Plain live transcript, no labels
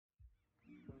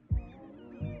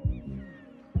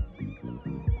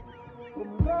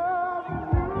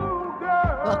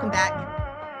welcome back.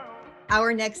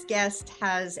 Our next guest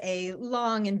has a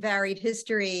long and varied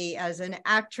history as an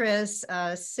actress,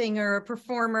 a singer,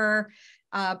 performer,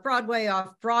 Broadway,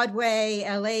 off-Broadway,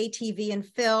 LA, TV and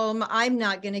film. I'm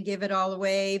not going to give it all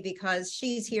away because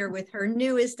she's here with her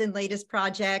newest and latest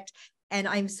project. And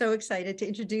I'm so excited to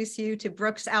introduce you to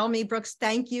Brooks Almy. Brooks,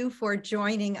 thank you for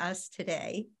joining us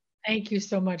today. Thank you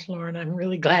so much, Lauren. I'm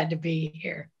really glad to be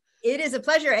here. It is a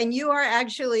pleasure. And you are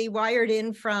actually wired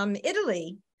in from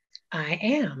Italy. I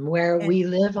am, where we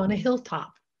live on a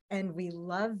hilltop. And we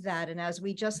love that. And as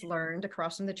we just learned,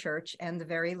 across from the church and the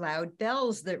very loud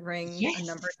bells that ring a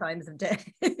number of times a day.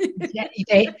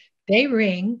 they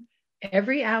ring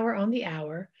every hour on the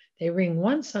hour. They ring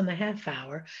once on the half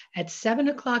hour. At 7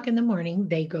 o'clock in the morning,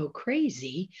 they go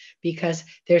crazy because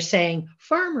they're saying,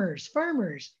 farmers,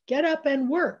 get up and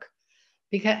work.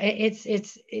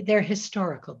 Because they're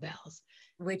historical bells.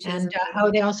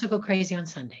 They also go crazy on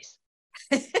Sundays.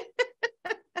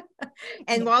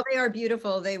 And while they are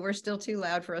beautiful, they were still too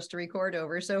loud for us to record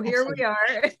over. So here we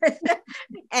are.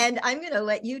 And I'm going to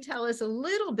let you tell us a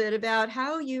little bit about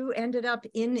how you ended up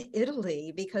in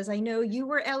Italy, because I know you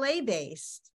were LA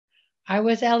based. I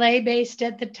was LA based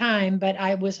at the time, but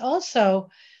I was also,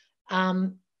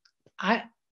 I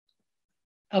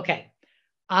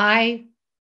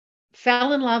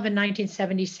fell in love in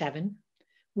 1977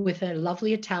 with a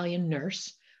lovely Italian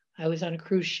nurse. I was on a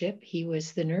cruise ship. He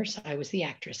was the nurse. I was the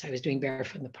actress. I was doing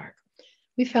Barefoot in the Park.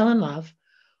 We fell in love.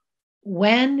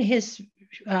 When his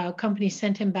company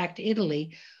sent him back to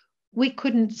Italy, we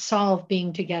couldn't solve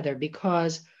being together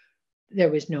because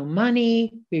there was no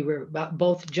money. We were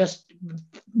both just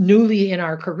newly in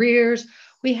our careers.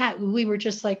 We were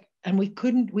just like, and we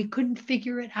couldn't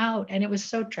figure it out. And it was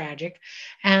so tragic.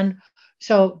 And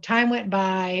so time went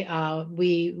by.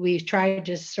 We tried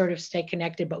to sort of stay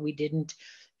connected, but we didn't.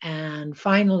 And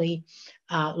finally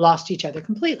lost each other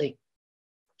completely.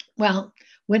 Well,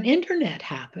 when internet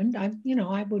happened, I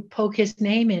would poke his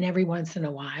name in every once in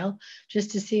a while just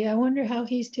to see, I wonder how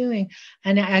he's doing.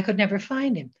 And I could never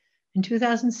find him. In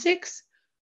 2006,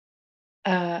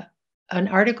 an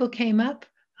article came up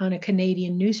on a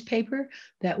Canadian newspaper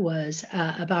that was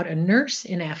about a nurse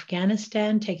in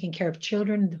Afghanistan taking care of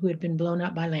children who had been blown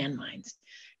up by landmines.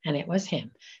 And it was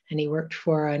him. And he worked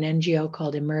for an NGO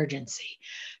called Emergency.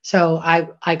 So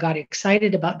I got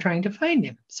excited about trying to find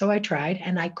him. So I tried,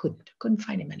 and I couldn't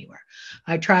find him anywhere.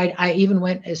 I even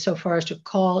went so far as to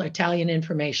call Italian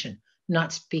information,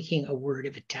 not speaking a word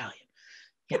of Italian.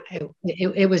 Yeah,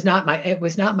 it was not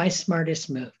my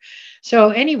smartest move. So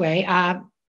anyway,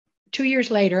 2 years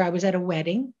later, I was at a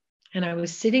wedding. And I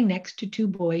was sitting next to two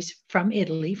boys from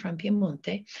Italy, from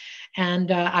Piemonte,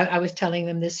 and I was telling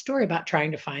them this story about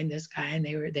trying to find this guy, and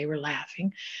they were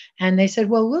laughing, and they said,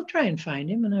 "Well, we'll try and find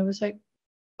him." And I was like,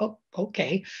 "Oh,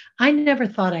 okay." I never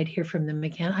thought I'd hear from them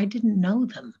again. I didn't know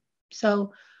them,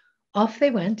 so off they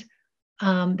went.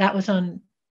 That was on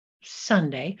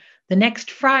Sunday. The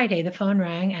next Friday, the phone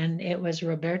rang, and it was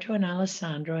Roberto and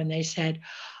Alessandro, and they said,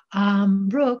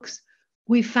 "Brooks,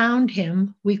 we found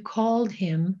him. We called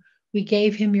him. We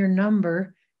gave him your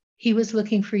number. He was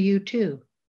looking for you too."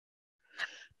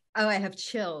 Oh, I have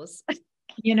chills.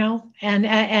 And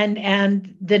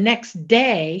the next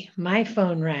day, my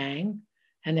phone rang,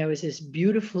 and there was this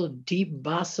beautiful, deep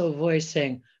basso voice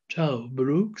saying, "Ciao,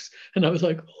 Brooks." And I was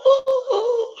like,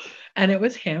 "Oh," and it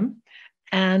was him.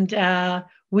 And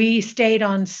we stayed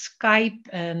on Skype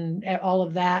and all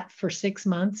of that for 6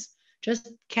 months,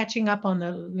 just catching up on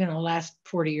the last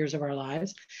 40 years of our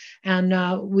lives. And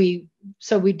we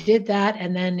did that.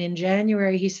 And then in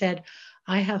January, he said,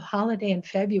 "I have holiday in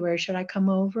February. Should I come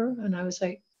over?" And I was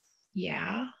like,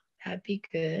 "Yeah, that'd be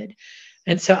good."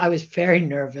 And so I was very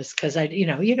nervous because you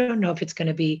don't know if it's going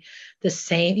to be the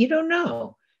same. You don't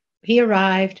know. He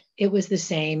arrived. It was the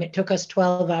same. It took us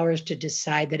 12 hours to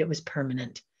decide that it was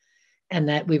permanent and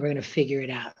that we were going to figure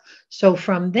it out. So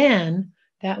from then,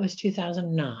 that was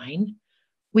 2009.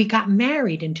 We got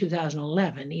married in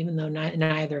 2011, even though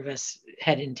neither of us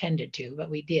had intended to, but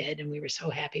we did, and we were so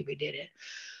happy we did it.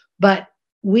 But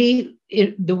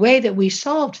the way that we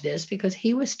solved this, because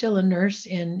he was still a nurse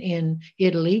in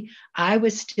Italy, I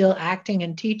was still acting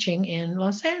and teaching in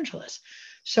Los Angeles.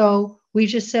 So we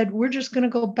just said, we're just going to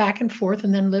go back and forth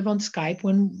and then live on Skype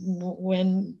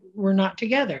when we're not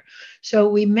together. So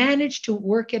we managed to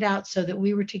work it out so that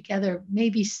we were together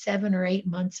maybe 7 or 8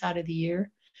 months out of the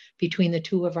year between the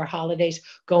two of our holidays,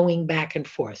 going back and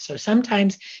forth. So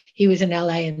sometimes he was in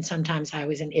LA and sometimes I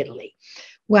was in Italy.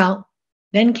 Well,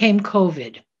 then came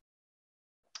COVID.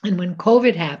 And when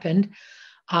COVID happened,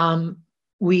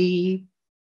 we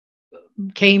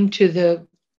came to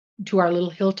to our little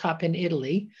hilltop in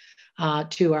Italy,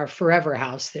 to our forever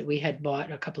house that we had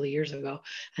bought a couple of years ago,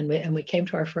 and we came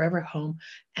to our forever home,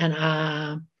 and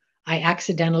I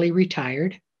accidentally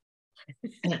retired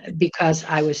because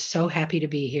I was so happy to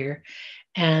be here,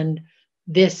 and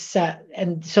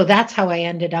and so that's how I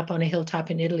ended up on a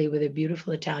hilltop in Italy with a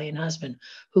beautiful Italian husband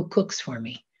who cooks for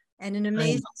me. And an I'm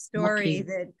amazing story lucky.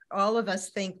 that all of us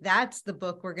think that's the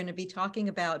book we're going to be talking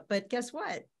about. But guess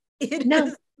what? It No,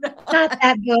 is not not.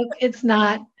 that book. It's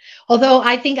not. Although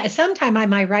I think sometime I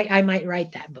might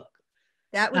write that book.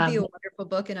 That would be a wonderful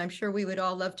book, and I'm sure we would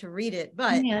all love to read it.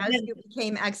 But Yeah, as you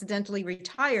became accidentally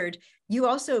retired, you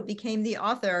also became the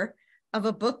author of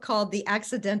a book called The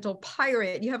Accidental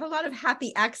Pirate. You have a lot of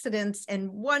happy accidents and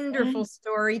wonderful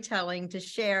storytelling to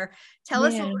share. Tell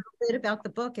us a yeah. little bit about the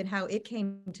book and how it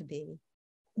came to be.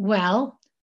 Well,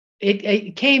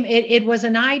 it was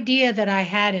an idea that I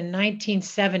had in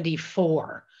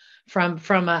 1974 from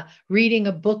reading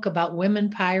a book about women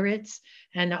pirates,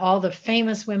 and all the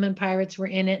famous women pirates were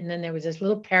in it, and then there was this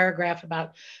little paragraph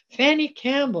about Fanny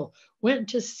Campbell went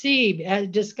to sea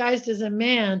disguised as a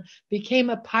man, became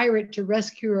a pirate to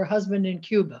rescue her husband in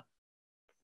Cuba.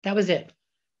 That was it,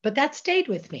 but that stayed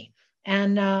with me.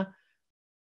 And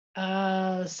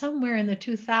somewhere in the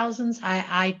 2000s,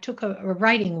 I took a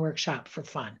writing workshop for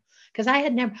fun, because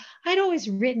I'd always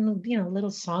written,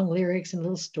 little song lyrics and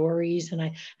little stories,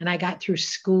 and I got through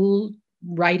school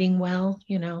writing well,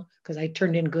 because I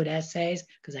turned in good essays,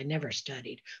 because I never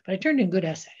studied, but I turned in good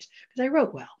essays because I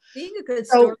wrote well. Being a good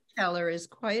So storyteller is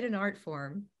quite an art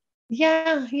form.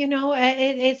 yeah,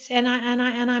 it's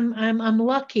I'm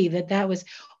lucky that was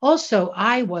also.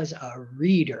 I was a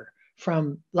reader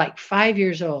from like 5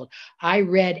 years old. I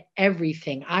read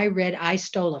everything. I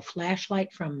stole a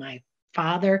flashlight from my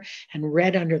father and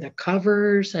read under the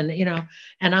covers, and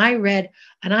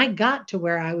I got to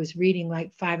where I was reading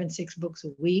like 5 and 6 books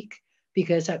a week,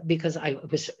 because I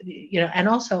was, and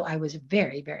also I was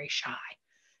very, very shy.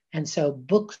 And so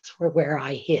books were where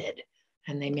I hid,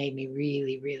 and they made me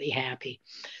really, really happy.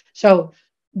 So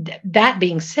that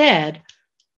being said,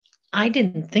 I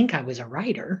didn't think I was a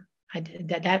writer.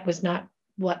 That was not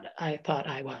what I thought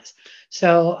I was.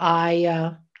 So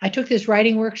I took this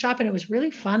writing workshop, and it was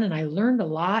really fun, and I learned a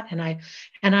lot, and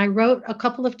I wrote a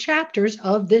couple of chapters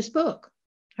of this book.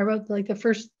 I wrote like the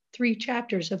first 3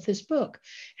 chapters of this book,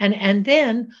 and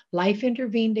then life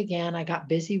intervened again. I got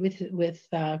busy with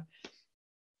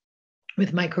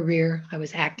my career. I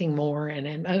was acting more,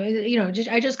 and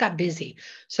I just got busy.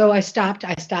 So I stopped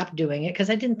doing it because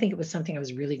I didn't think it was something I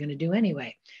was really going to do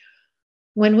anyway.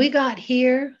 When we got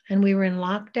here and we were in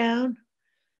lockdown,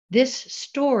 this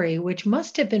story, which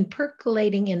must have been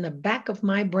percolating in the back of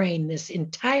my brain this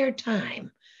entire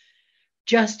time,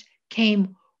 just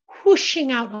came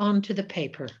whooshing out onto the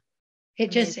paper.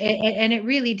 And it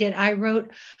really did. I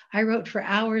wrote for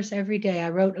hours every day. I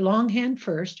wrote longhand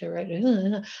first.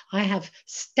 I have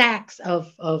stacks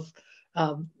of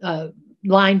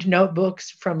lined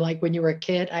notebooks from like when you were a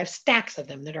kid. I have stacks of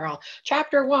them that are all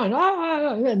chapter one,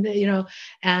 and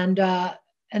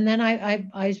then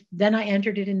I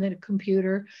entered it in the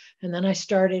computer, and then I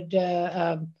started.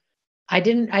 I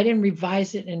didn't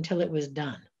revise it until it was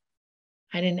done.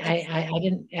 I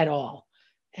didn't at all.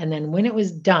 And then when it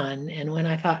was done, and when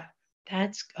I thought,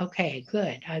 that's okay,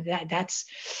 good. That's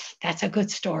a good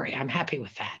story. I'm happy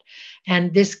with that.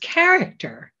 And this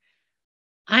character,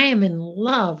 I am in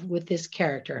love with this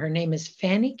character. Her name is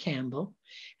Fanny Campbell,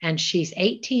 and she's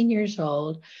 18 years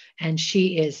old, and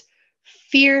she is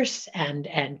fierce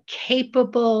and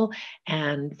capable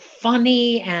and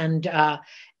funny, and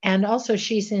also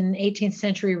she's in 18th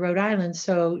century Rhode Island,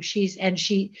 so she's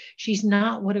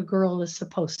not what a girl is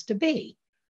supposed to be.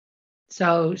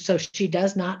 So she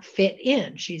does not fit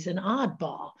in. She's an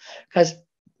oddball because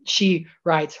she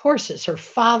rides horses. Her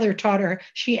father taught her,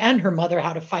 she and her mother,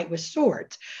 how to fight with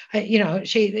swords.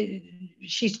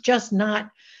 She's just not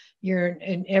your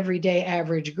an everyday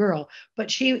average girl,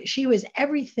 but she was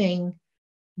everything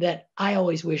that I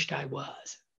always wished I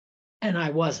was, and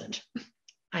I wasn't.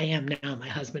 I am now, my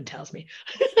husband tells me.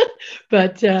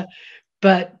 but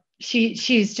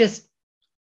she's just,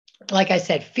 like I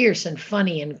said, fierce and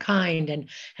funny and kind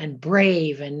and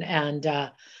brave,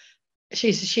 and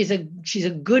she's a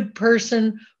good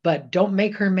person, but don't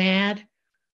make her mad.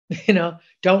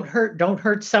 Don't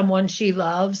hurt someone she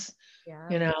loves.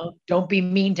 Yeah. Don't be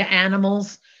mean to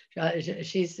animals.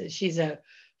 She's a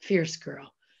fierce girl.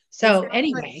 It So sounds like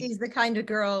anyway, she's the kind of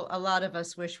girl a lot of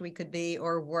us wish we could be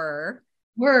or were.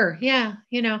 yeah,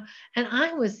 and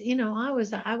I was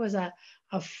a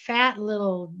fat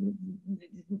little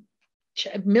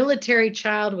military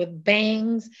child with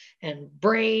bangs and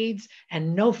braids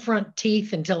and no front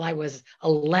teeth until I was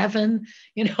 11.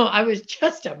 I was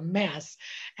just a mess.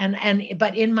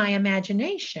 But in my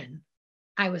imagination,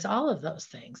 I was all of those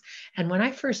things. And when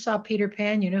I first saw Peter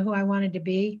Pan, you know who I wanted to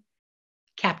be?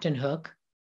 Captain Hook.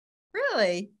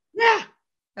 Really? Yeah.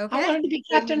 I Okay. wanted to be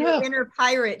So Captain your Hook. inner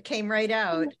pirate came right I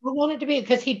out. wanted to be,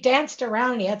 because he danced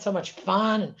around and he had so much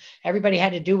fun and everybody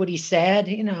had to do what he said,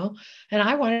 and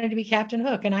I wanted to be Captain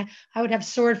Hook, and I would have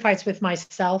sword fights with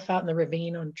myself out in the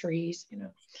ravine on trees.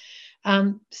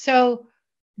 So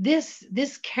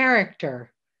this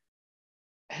character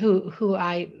who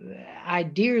I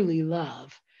dearly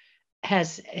love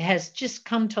has just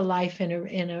come to life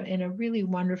in a really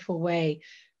wonderful way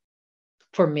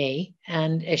for me.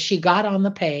 And as she got on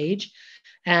the page,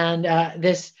 and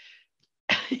this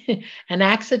an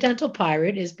accidental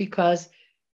pirate is because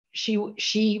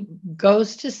she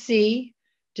goes to sea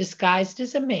disguised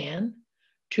as a man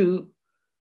to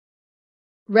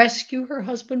rescue her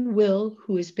husband Will,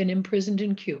 who has been imprisoned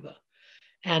in Cuba,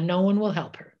 and no one will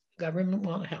help her. Government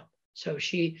won't help. So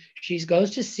she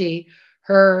goes to sea.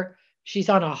 She's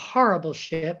on a horrible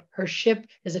ship. Her ship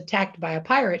is attacked by a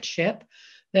pirate ship.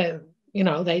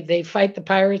 They fight the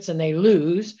pirates and they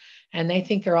lose, and they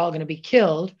think they're all going to be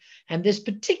killed. And this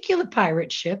particular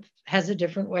pirate ship has a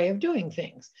different way of doing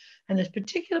things. And this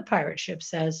particular pirate ship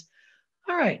says,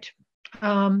 "All right,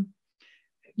 um,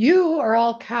 you are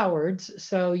all cowards,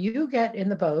 so you get in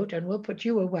the boat and we'll put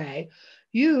you away.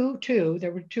 You two,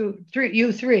 there were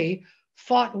you three,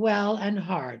 fought well and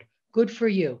hard. Good for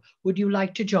you. Would you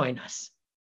like to join us?"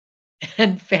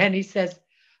 And Fanny says,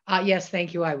 "Yes,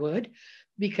 thank you, I would,"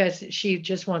 because she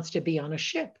just wants to be on a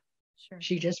ship. Sure.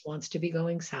 She just wants to be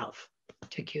going south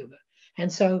to Cuba.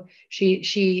 And so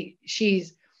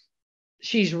she's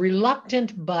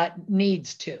reluctant but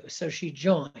needs to. So she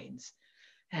joins.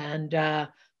 And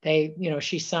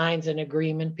she signs an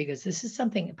agreement, because this is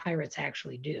something pirates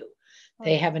actually do.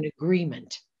 They have an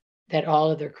agreement that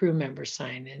all of their crew members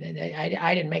sign. And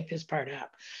I didn't make this part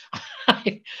up.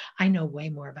 I know way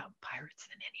more about pirates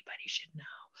than anybody should know.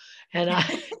 And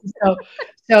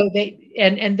so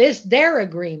their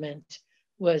agreement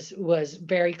was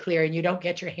very clear. And you don't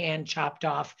get your hand chopped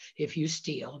off if you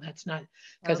steal. That's not,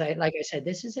 because like I said,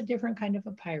 this is a different kind of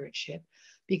a pirate ship,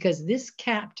 because this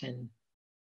captain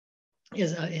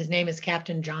his name is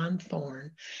Captain John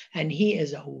Thorne, and he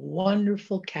is a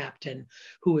wonderful captain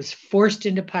who was forced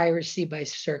into piracy by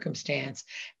circumstance.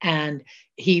 And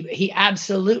he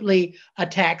absolutely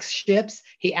attacks ships.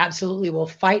 He absolutely will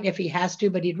fight if he has to,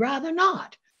 but he'd rather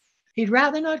not. He'd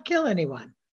rather not kill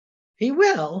anyone. He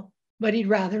will, but he'd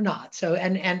rather not. So,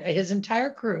 and his entire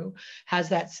crew has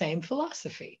that same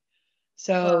philosophy.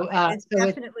 So, it's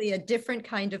definitely a different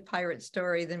kind of pirate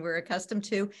story than we're accustomed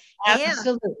to.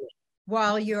 Absolutely. And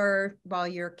while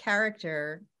your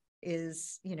character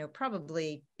is,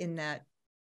 probably in that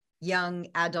young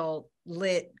adult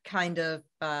lit kind of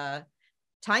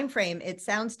time frame, it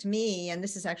sounds to me, and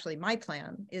this is actually my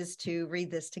plan, is to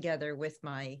read this together with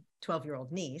my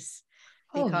 12-year-old niece,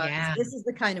 because this is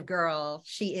the kind of girl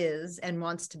she is and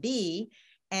wants to be.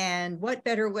 And what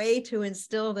better way to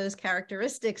instill those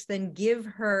characteristics than give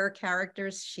her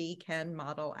characters she can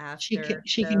model after?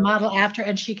 She can model after,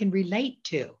 and she can relate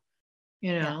to.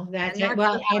 That's it.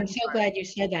 Well, I'm so glad you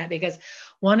said that, because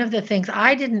one of the things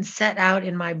I didn't set out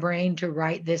in my brain to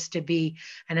write this to be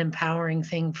an empowering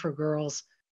thing for girls,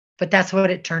 but that's what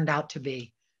it turned out to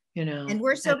be, And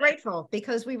we're so grateful,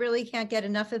 because we really can't get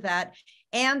enough of that.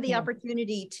 And the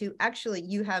opportunity to actually,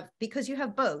 because you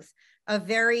have both a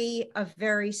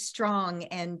very strong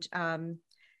and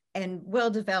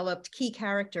well-developed key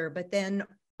character, but then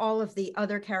all of the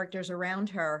other characters around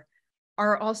her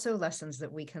are also lessons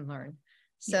that we can learn.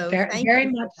 So very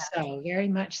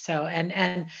much so.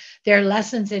 And there are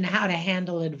lessons in how to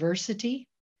handle adversity,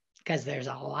 because there's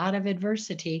a lot of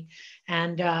adversity.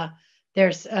 And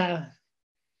there's there.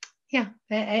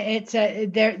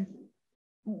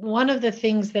 One of the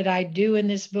things that I do in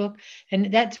this book,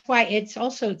 and that's why it's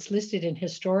listed in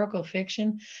historical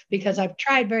fiction, because I've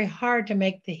tried very hard to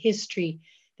make the history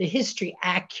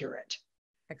accurate.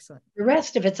 Excellent. The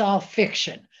rest of it's all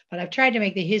fiction, but I've tried to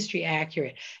make the history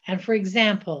accurate. And for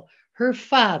example, her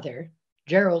father,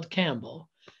 Gerald Campbell,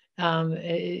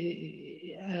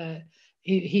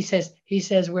 he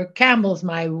says, "We're Campbells,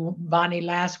 my bonny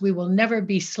lass. We will never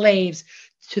be slaves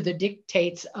to the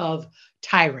dictates of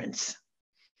tyrants."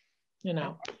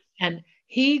 And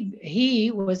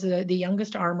he was the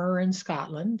youngest armorer in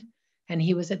Scotland, and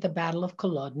he was at the Battle of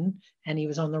Culloden, and he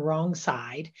was on the wrong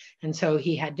side. And so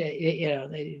he had to,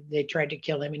 they tried to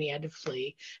kill him and he had to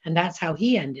flee. And that's how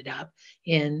he ended up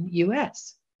in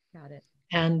US. Got it.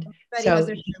 And so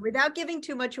without giving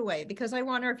too much away, because I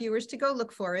want our viewers to go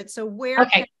look for it. So where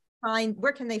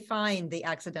can they find The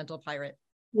Accidental Pirate?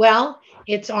 Well,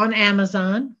 it's on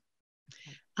Amazon.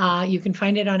 You can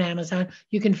find it on Amazon.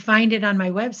 You can find it on my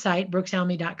website,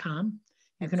 brooksalmy.com.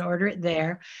 You can order it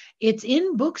there. It's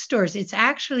in bookstores. It's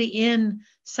actually in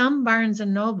some Barnes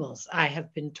and Nobles, I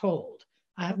have been told.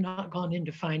 I have not gone in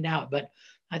to find out, but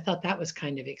I thought that was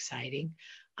kind of exciting.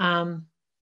 Well,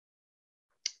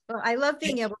 I love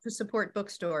being able to support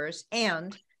bookstores.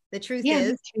 And the truth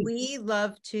is, we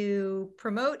love to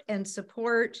promote and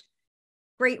support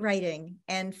great writing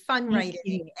and fun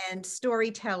writing and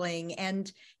storytelling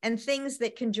and things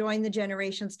that can join the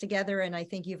generations together. And I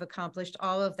think you've accomplished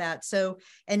all of that. So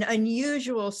an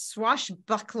unusual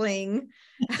swashbuckling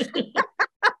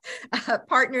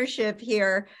partnership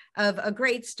here of a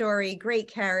great story, great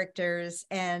characters,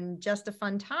 and just a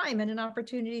fun time and an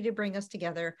opportunity to bring us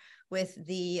together with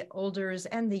the olders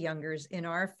and the youngers in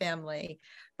our family.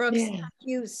 Brooks, thank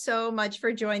you so much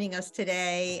for joining us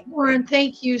today. Warren,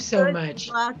 thank you so much.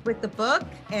 Good luck with the book,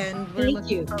 and we're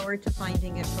looking forward to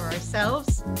finding it for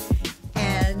ourselves.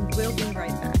 And we'll be right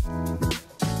back.